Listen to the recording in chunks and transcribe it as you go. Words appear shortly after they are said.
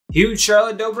Huge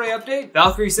Charlotte Dobre update,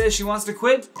 Valkyrae says she wants to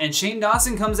quit, and Shane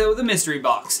Dawson comes out with a mystery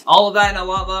box. All of that and a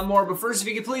lot more, but first if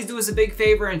you could please do us a big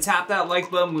favor and tap that like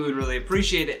button, we would really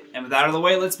appreciate it. And with that out of the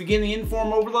way, let's begin the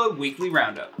InformOverload weekly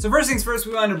roundup. So first things first,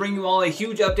 we wanted to bring you all a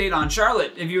huge update on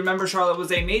Charlotte. If you remember, Charlotte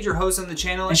was a major host on the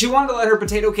channel, and she wanted to let her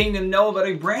Potato Kingdom know about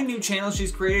a brand new channel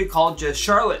she's created called Just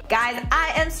Charlotte. Guys,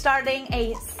 I am starting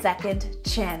a second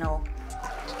channel.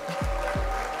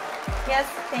 Yes,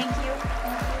 thank you.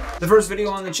 The first video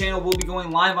on the channel will be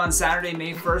going live on Saturday,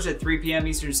 May 1st at 3 p.m.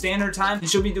 Eastern Standard Time, and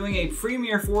she'll be doing a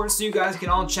premiere for it so you guys can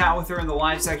all chat with her in the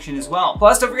live section as well.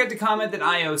 Plus, don't forget to comment that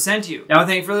IO sent you. Now,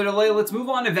 without any further delay, let's move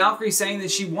on to Valkyrae saying that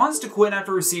she wants to quit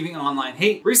after receiving online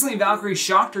hate. Recently, Valkyrae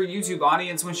shocked her YouTube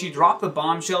audience when she dropped the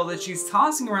bombshell that she's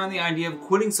tossing around the idea of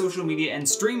quitting social media and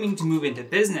streaming to move into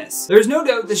business. There's no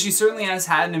doubt that she certainly has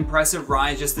had an impressive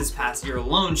rise just this past year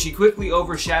alone. She quickly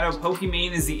overshadowed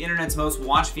Pokimane as the internet's most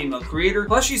watched female creator,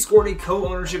 plus she scored a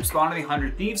co-ownership spot in the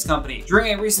 100 Thieves company.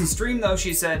 During a recent stream though,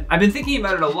 she said, "I've been thinking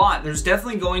about it a lot. There's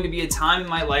definitely going to be a time in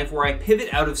my life where I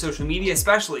pivot out of social media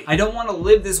especially. I don't want to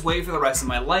live this way for the rest of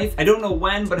my life. I don't know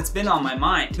when, but it's been on my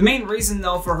mind." The main reason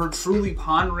though for her truly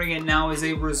pondering it now is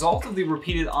a result of the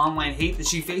repeated online hate that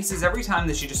she faces every time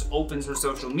that she just opens her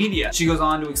social media. She goes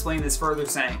on to explain this further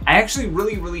saying, "I actually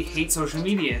really hate social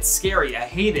media. It's scary. I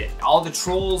hate it. All the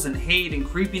trolls and hate and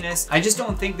creepiness. I just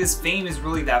don't think this fame is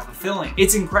really that fulfilling.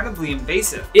 It's incredibly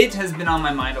invasive. It has been on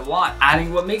my mind a lot."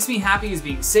 Adding, "What makes me happy is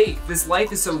being safe. This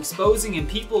life is so exposing and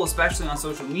people, especially on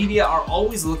social media, are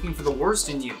always looking for the worst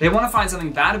in you. They want to find something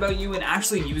bad about you and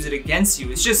actually use it against you.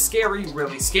 It's just scary,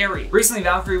 really scary." Recently,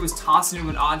 Valkyrae was tossed into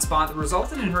an odd spot that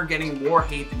resulted in her getting more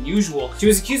hate than usual. She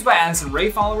was accused by Addison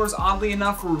Rae followers, oddly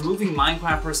enough, for removing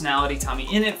Minecraft personality Tommy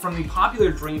Innit from the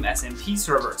popular Dream SMP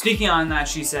server. Speaking on that,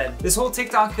 she said, "This whole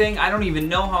TikTok thing, I don't even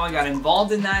know how I got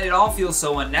involved in that. It all feels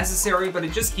so unnecessary, but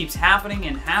it just keeps happening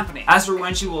and happening. As for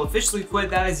when she will officially quit,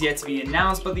 that is yet to be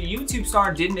announced, but the YouTube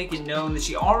star did make it known that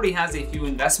she already has a few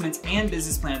investments and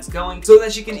business plans going so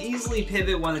that she can easily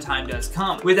pivot when the time does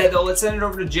come." With that though, let's send it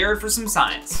over to Jared for some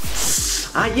science.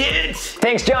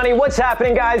 Thanks, Johnny. What's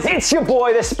happening, guys? It's your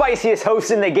boy, the spiciest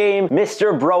host in the game,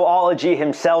 Mr. Broology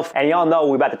himself, and y'all know what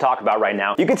we're about to talk about right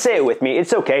now. You can say it with me,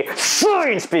 it's okay.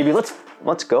 Science, baby,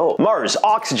 let's go. Mars,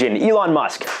 oxygen, Elon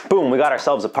Musk. Boom, we got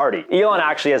ourselves a party. Elon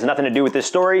actually has nothing to do with this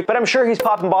story, but I'm sure he's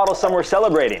popping bottles somewhere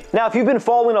celebrating. Now, if you've been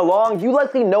following along, you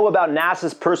likely know about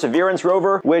NASA's Perseverance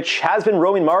rover, which has been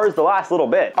roaming Mars the last little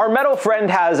bit. Our metal friend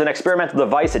has an experimental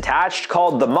device attached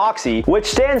called the MOXIE, which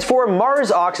stands for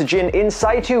Mars Oxygen In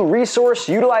Situ Resource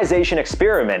Utilization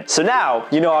Experiment. So now,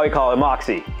 you know how we call it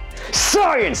MOXIE.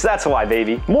 Science! That's why,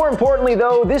 baby. More importantly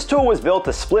though, this tool was built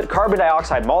to split carbon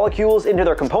dioxide molecules into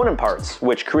their component parts,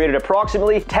 which created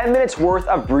approximately 10 minutes worth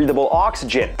of breathable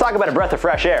oxygen. Talk about a breath of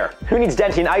fresh air. Who needs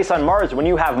dentine ice on Mars when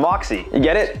you have MOXIE? You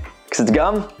get it? Because it's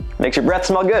gum? Makes your breath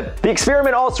smell good. The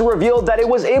experiment also revealed that it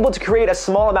was able to create a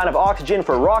small amount of oxygen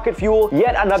for rocket fuel,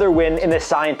 yet another win in the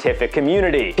scientific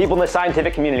community. People in the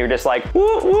scientific community are just like,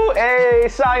 woo woo, hey,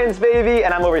 science baby,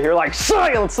 and I'm over here like,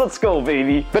 science, let's go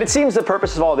baby. But it seems the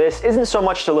purpose of all this isn't so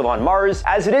much to live on Mars,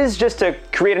 as it is just to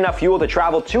create enough fuel to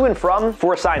travel to and from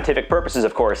for scientific purposes,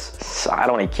 of course. I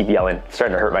don't want to keep yelling, it's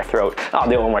starting to hurt my throat. I'll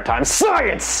do it one more time,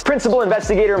 science! Principal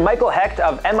investigator Michael Hecht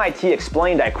of MIT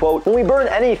explained, I quote, "When we burn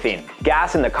anything,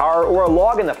 gas in the car, or a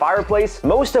log in the fireplace,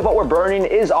 most of what we're burning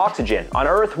is oxygen. On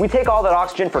Earth, we take all that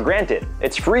oxygen for granted.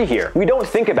 It's free here. We don't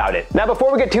think about it." Now,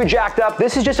 before we get too jacked up,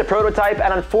 this is just a prototype,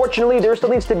 and unfortunately, there still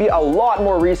needs to be a lot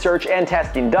more research and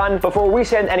testing done before we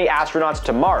send any astronauts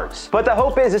to Mars. But the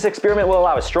hope is this experiment will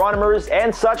allow astronomers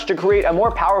and such to create a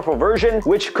more powerful version,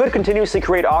 which could continuously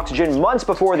create oxygen months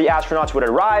before the astronauts would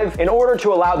arrive in order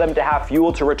to allow them to have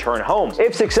fuel to return home.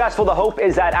 If successful, the hope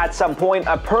is that at some point,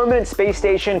 a permanent space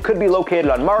station could be located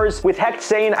on Mars, with Hecht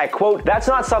saying, I quote, "That's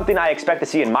not something I expect to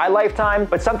see in my lifetime,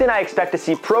 but something I expect to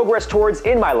see progress towards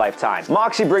in my lifetime.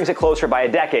 MOXIE brings it closer by a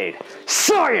decade."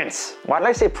 Science! Why did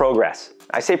I say progress?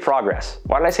 I say progress.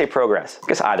 Why did I say progress? I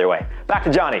guess either way. Back to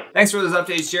Johnny. Thanks for those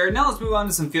updates, Jared. Now let's move on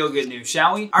to some feel-good news,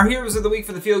 shall we? Our heroes of the week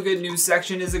for the feel-good news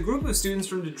section is a group of students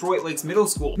from Detroit Lakes Middle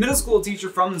School. Middle school teacher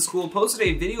from the school posted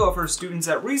a video of her students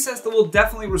at recess that will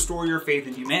definitely restore your faith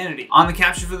in humanity. On the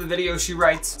caption for the video, she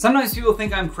writes, "Sometimes people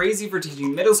think I'm crazy for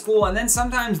teaching middle school, and then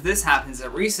sometimes this happens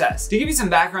at recess." To give you some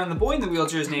background, the boy in the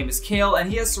wheelchair's name is Kale,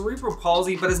 and he has cerebral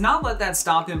palsy, but has not let that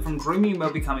stop him from dreaming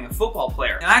about becoming a football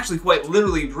player. And actually quite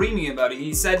literally dreaming about it.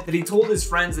 He said that he told his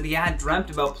friends that he had dreamt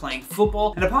about playing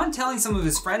football, and upon telling some of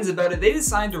his friends about it, they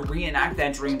decided to reenact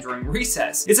that dream during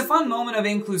recess. It's a fun moment of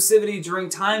inclusivity during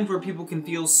times where people can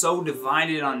feel so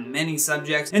divided on many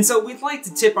subjects, and so we'd like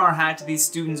to tip our hat to these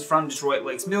students from Detroit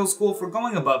Lakes Middle School for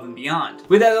going above and beyond.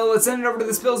 With that though, let's send it over to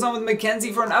the Spill Zone with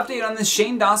Mackenzie for an update on this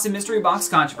Shane Dawson mystery box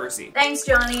controversy. Thanks,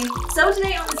 Johnny. So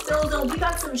today on the Spill Zone, we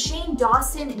got some Shane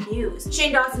Dawson news.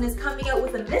 Shane Dawson is coming out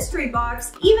with a mystery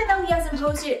box, even though he hasn't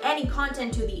posted any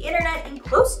content to the internet in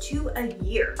close to a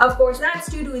year. Of course, that's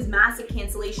due to his massive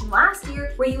cancellation last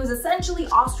year, where he was essentially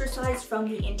ostracized from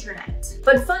the internet.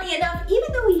 But funny enough,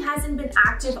 even though he hasn't been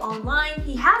active online,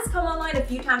 he has come online a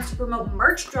few times to promote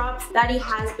merch drops that he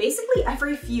has basically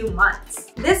every few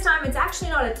months. This time, it's actually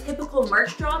not a typical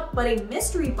merch drop, but a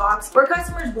mystery box where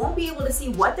customers won't be able to see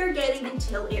what they're getting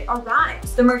until it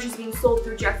arrives. The merch is being sold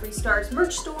through Jeffree Star's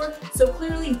merch store, so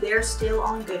clearly they're still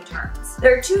on good terms.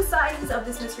 There are two sizes of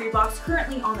this mystery box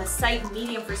currently on the site,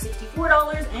 medium for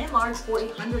 $64 and large for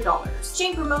 $100.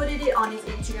 Shane promoted it on his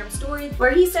Instagram story,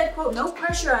 where he said, quote, "No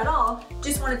pressure at all,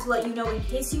 just wanted to let you know in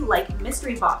case you like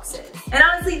mystery boxes." And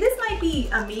honestly, this might be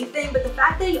a me thing, but the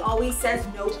fact that he always says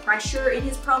no pressure in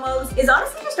his promos is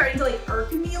honestly just starting to like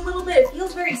irk me a little bit. It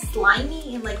feels very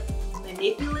slimy and like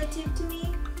manipulative to me.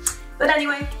 But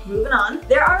anyway, moving on.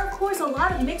 There are of course a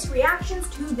lot of mixed reactions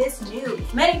to this news.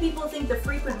 Many people think the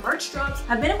frequent merch drops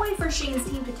have been a way for Shane's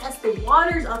team to test the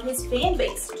waters of his fan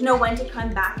base, to know when to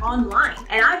come back online.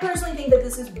 And I personally think that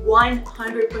this is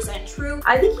 100% true.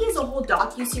 I think he has a whole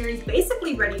docu-series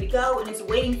basically ready to go and is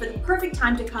waiting for the perfect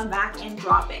time to come back and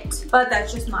drop it. But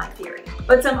that's just my theory.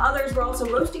 But some others were also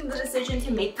roasting the decision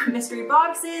to make the mystery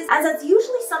boxes, as that's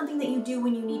usually something that you do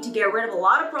when you need to get rid of a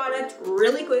lot of product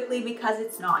really quickly because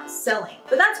it's not selling.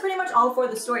 But that's pretty much all for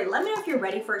the story. Let me know if you're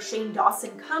ready for a Shane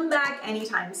Dawson comeback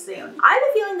anytime soon. I have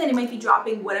a feeling that he might be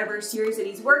dropping whatever series that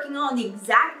he's working on the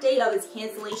exact date of his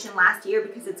cancellation last year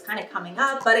because it's kind of coming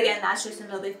up. But again, that's just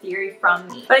another theory from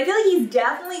me. But I feel like he's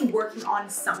definitely working on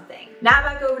something. Now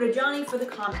back over to Johnny for the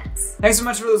comments. Thanks so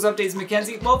much for those updates,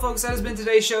 Mackenzie. Well folks, that has been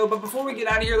today's show, but before we get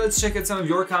out of here, let's check out some of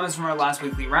your comments from our last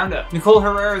weekly roundup. Nicole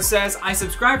Herrera says, "I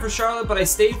subscribed for Charlotte, but I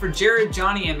stayed for Jared,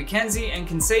 Johnny, and Mackenzie, and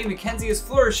can say Mackenzie is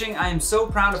flourishing. I am so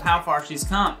proud of how far she's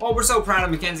come." Well, we're so proud of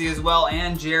Mackenzie as well,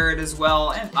 and Jared as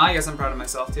well, and I guess I'm proud of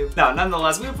myself too. No,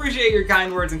 nonetheless, we appreciate your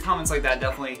kind words, and comments like that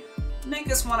definitely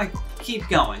make us want to keep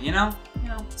going, you know?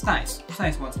 It's nice. It's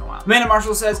nice once in a while. Amanda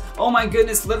Marshall says, "Oh my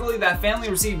goodness, literally that family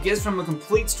received gifts from a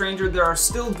complete stranger. There are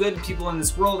still good people in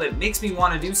this world. It makes me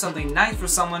want to do something nice for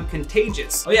someone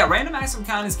contagious." Oh yeah, random acts of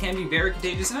kindness can be very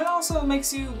contagious, and it also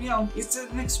makes you, it's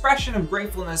an expression of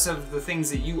gratefulness of the things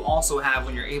that you also have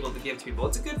when you're able to give to people.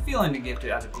 It's a good feeling to give to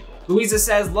other people. Louisa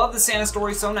says, "Love the Santa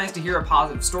story. So nice to hear a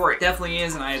positive story." Definitely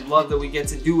is, and I love that we get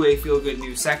to do a feel-good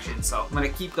news section, so I'm gonna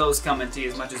keep those coming to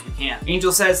you as much as we can.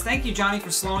 Angel says, "Thank you, Johnny,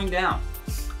 for slowing down."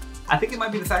 I think it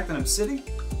might be the fact that I'm sitting,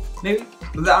 maybe.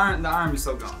 But the arm is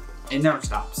still going. It never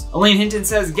stops. Elaine Hinton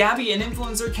says, "Gabby and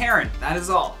influencer Karen." That is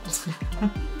all.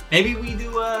 Maybe we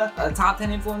do a top 10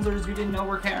 influencers you didn't know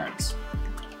were Karens.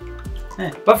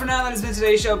 But for now, that has been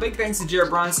today's show. Big thanks to Jared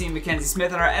Bronstein, Mackenzie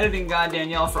Smith, and our editing god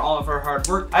Danielle for all of her hard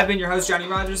work. I've been your host, Johnny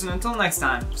Rogers, and until next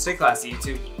time, stay classy,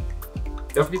 YouTube.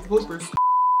 Don't forget the bloopers.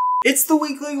 It's the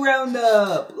weekly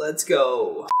roundup. Let's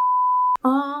go.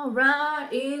 Alright,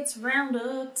 it's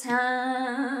roundup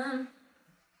time.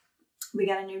 We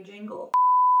got a new jingle.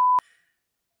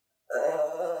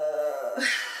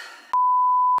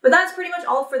 But that's pretty much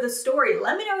all for the story.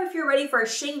 Let me know if you're ready for a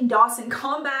Shane Dawson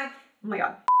comeback. Oh my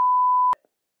god.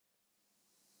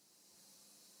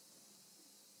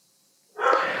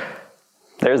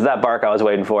 There's that bark I was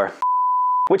waiting for.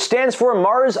 Which stands for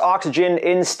Mars Oxygen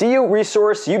in Steel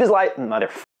Resource Utilize...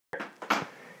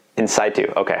 In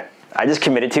situ, okay. I just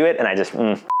committed to it and I just,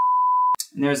 And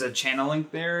there's a channel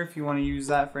link there if you want to use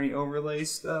that for any overlay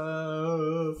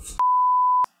stuff.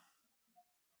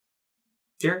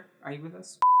 Jared, are you with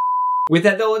us? With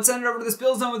that though, let's send it over to the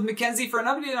Spill Zone with Mackenzie for an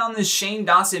update on this Shane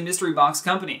Dawson mystery box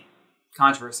company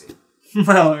controversy.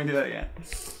 Well, let me do that again.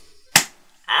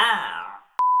 Ow.